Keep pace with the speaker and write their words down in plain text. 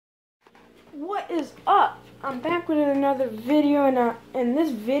What is up? I'm back with another video, and in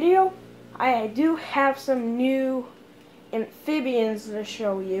this video I do have some new amphibians to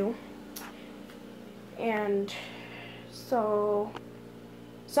show you. And so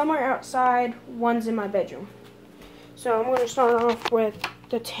some are outside, one's in my bedroom. So I'm going to start off with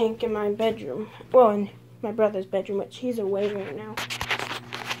the tank in my bedroom. Well, in my brother's bedroom, which he's away right now.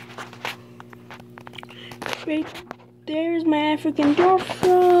 Right there's my African dwarf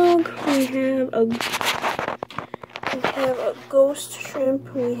frog. We have a ghost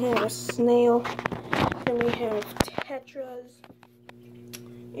shrimp. We have a snail. And we have tetras.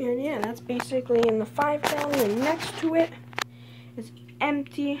 And yeah, that's basically in the 5,000. And next to it is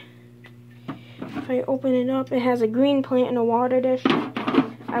empty. If I open it up, it has a green plant and a water dish.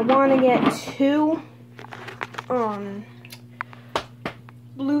 I want to get two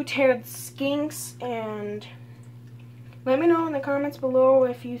blue-tailed skinks, and let me know in the comments below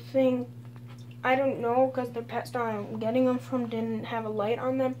if you think, I don't know, because the pet store I'm getting them from didn't have a light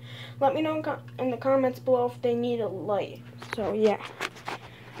on them. Let me know in the comments below if they need a light. So yeah,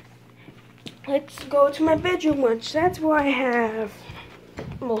 let's go to my bedroom, which that's where I have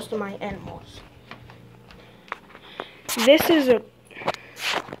most of my animals. This is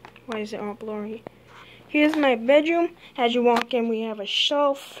why is it all blurry? Here's my bedroom. As you walk in, we have a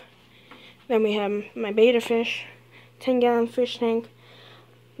shelf. Then we have my betta fish, 10-gallon fish tank,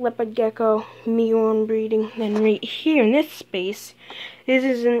 leopard gecko, mealworm breeding. Then right here in this space, this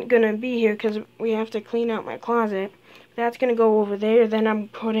isn't going to be here because we have to clean out my closet. That's going to go over there. Then I'm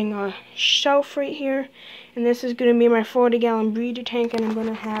putting a shelf right here. And this is going to be my 40-gallon breeder tank. And I'm going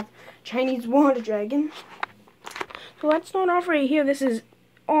to have Chinese water dragon. So let's start off right here. This is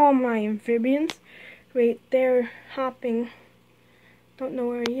all my amphibians. Right there, hopping. Don't know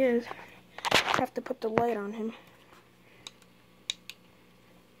where he is. Have to put the light on him.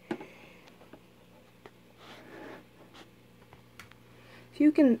 If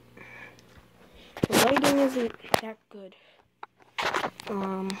you can, the lighting isn't that good.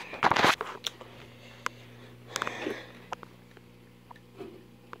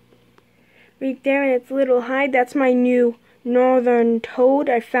 Right there in its little hide, that's my new northern toad.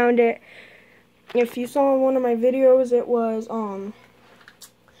 I found it, if you saw in one of my videos, it was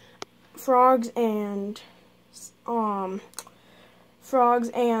frogs and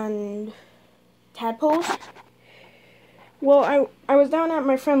tadpoles. Well, I was down at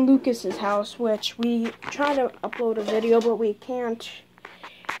my friend Lucas's house, which we tried to upload a video, but we can't.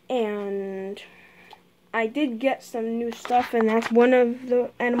 And I did get some new stuff, and that's one of the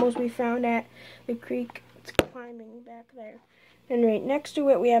animals we found at the creek. It's climbing back there. And right next to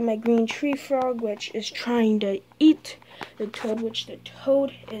it, we have my green tree frog, which is trying to eat the toad, which the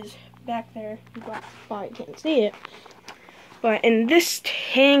toad is back there. Well, you can't see it. But in this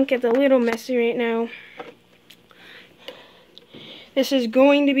tank, it's a little messy right now. This is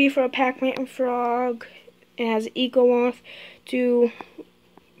going to be for a Pac-Man frog. It has eco-off, 2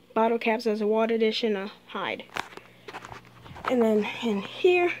 bottle caps as a water dish, and a hide. And then in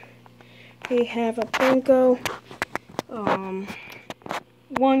here, we have a Blanco, 1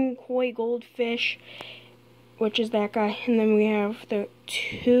 koi goldfish, which is that guy, and then we have the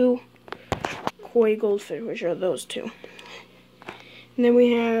 2 koi goldfish, which are those 2. And then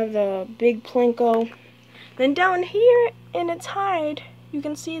we have the big Plinko. Then down here in its hide, you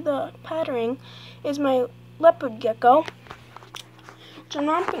can see the patterning, is my leopard gecko. Which I'm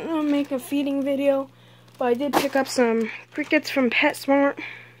not going to make a feeding video, but I did pick up some crickets from PetSmart.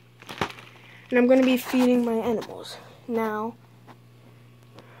 And I'm going to be feeding my animals. Now,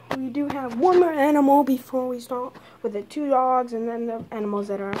 we do have one more animal before we start with the 2 dogs and then the animals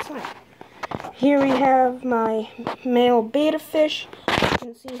that are outside. Here we have my male betta fish. You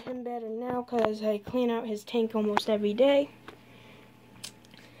can see him better now because I clean out his tank almost every day.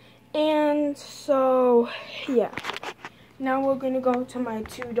 And so, yeah. Now we're going to go to my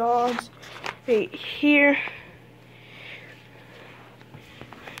 2 dogs right here.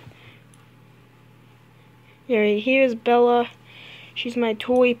 Yeah, right here's Bella. She's my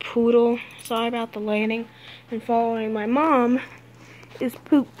toy poodle. Sorry about the lighting. And following my mom is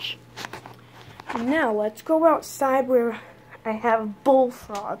Pooch. Now let's go outside where I have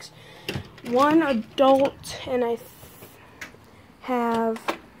bullfrogs. 1 adult, and I have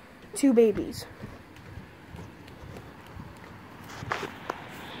 2 babies.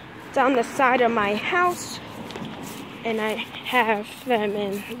 It's on the side of my house, and I have them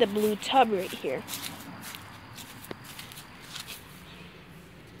in the blue tub right here.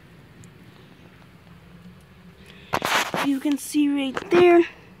 You can see right there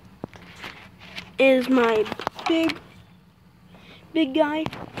is my big guy.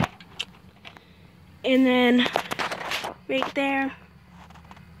 And then right there,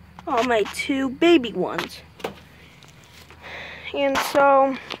 all my 2 baby ones. And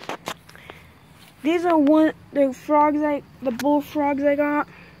so these are the bullfrogs I got.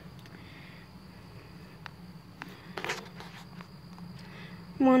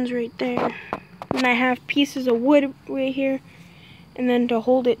 One's right there. And I have pieces of wood right here. And then to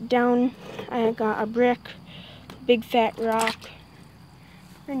hold it down, I got a brick, big fat rock.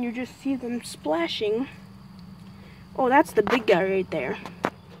 And you just see them splashing. Oh, that's the big guy right there.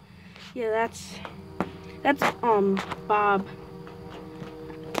 Yeah, that's Bob.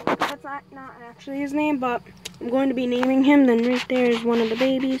 That's not actually his name, but I'm going to be naming him. Then right there is one of the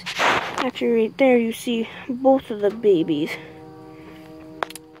babies. Actually, right there you see both of the babies.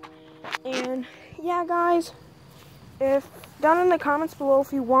 And yeah, guys, down in the comments below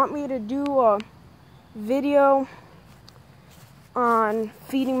if you want me to do a video on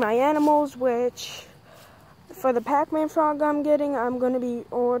feeding my animals, which for the Pac-Man frog I'm going to be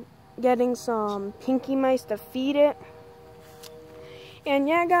getting some pinky mice to feed it. And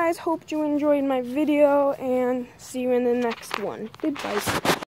yeah, guys, hope you enjoyed my video, and see you in the next one. Goodbye.